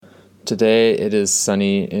Today it is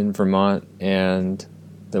sunny in Vermont and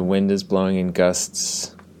the wind is blowing in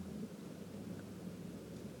gusts.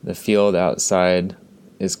 The field outside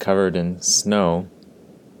is covered in snow,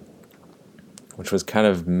 which was kind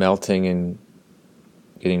of melting and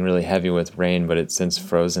getting really heavy with rain, but it's since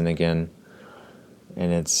frozen again,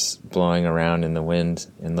 and it's blowing around in the wind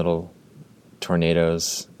in little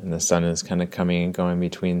tornadoes, and the sun is kind of coming and going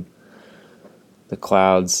between the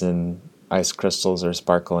clouds, and ice crystals are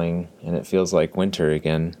sparkling, and it feels like winter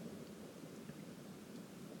again.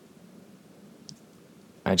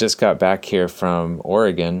 I just got back here from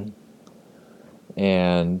Oregon,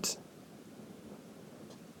 and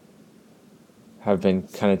have been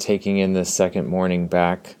kind of taking in this second morning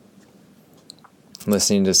back,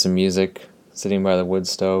 listening to some music, sitting by the wood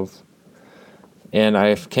stove. And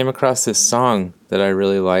I came across this song that I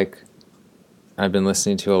really like. I've been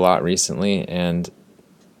listening to a lot recently, and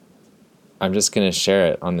I'm just going to share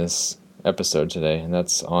it on this episode today, and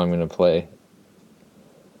that's all I'm going to play.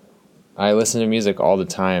 I listen to music all the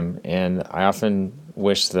time, and I often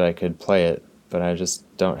wish that I could play it, but I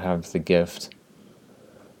just don't have the gift.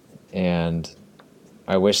 And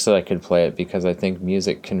I wish that I could play it because I think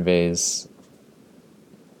music conveys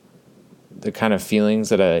the kind of feelings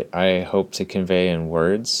that I hope to convey in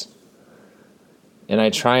words. And I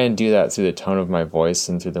try and do that through the tone of my voice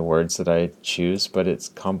and through the words that I choose, but it's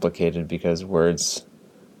complicated because words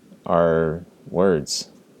are words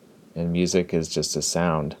and music is just a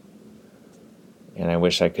sound. And I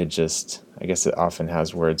wish I could I guess it often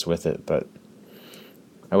has words with it, but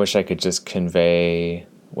I wish I could just convey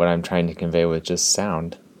what I'm trying to convey with just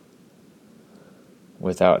sound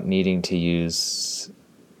without needing to use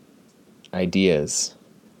ideas.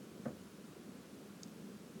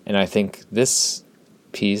 And I think this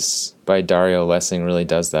piece by Dario Lessing really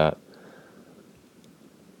does that.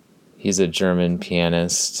 He's a German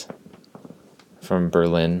pianist from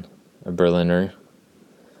Berlin, a Berliner.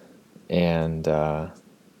 And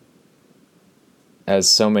as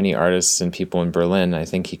so many artists and people in Berlin, I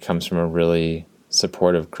think he comes from a really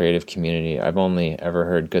supportive, creative community. I've only ever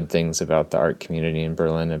heard good things about the art community in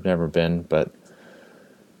Berlin. I've never been, but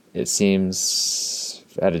it seems,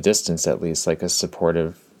 at a distance at least, like a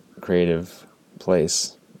supportive, creative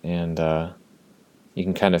place. And you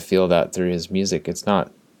can kind of feel that through his music. It's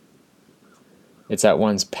at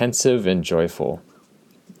once pensive and joyful.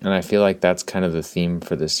 And I feel like that's kind of the theme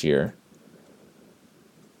for this year.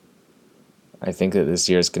 I think that this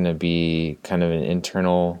year is going to be kind of an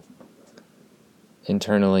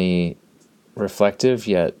internally reflective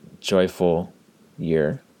yet joyful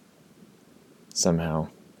year somehow.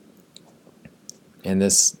 And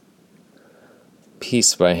this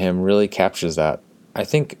piece by him really captures that. I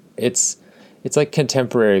think it's like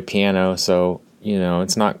contemporary piano, so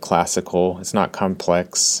it's not classical, it's not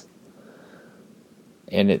complex,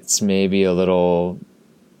 and it's maybe a little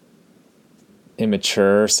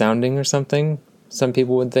immature sounding or something, some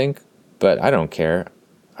people would think, but I don't care.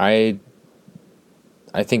 I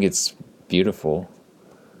think it's beautiful.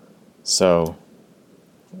 So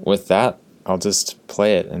with that, I'll just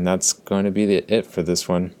play it, and that's going to be it for this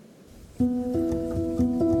one.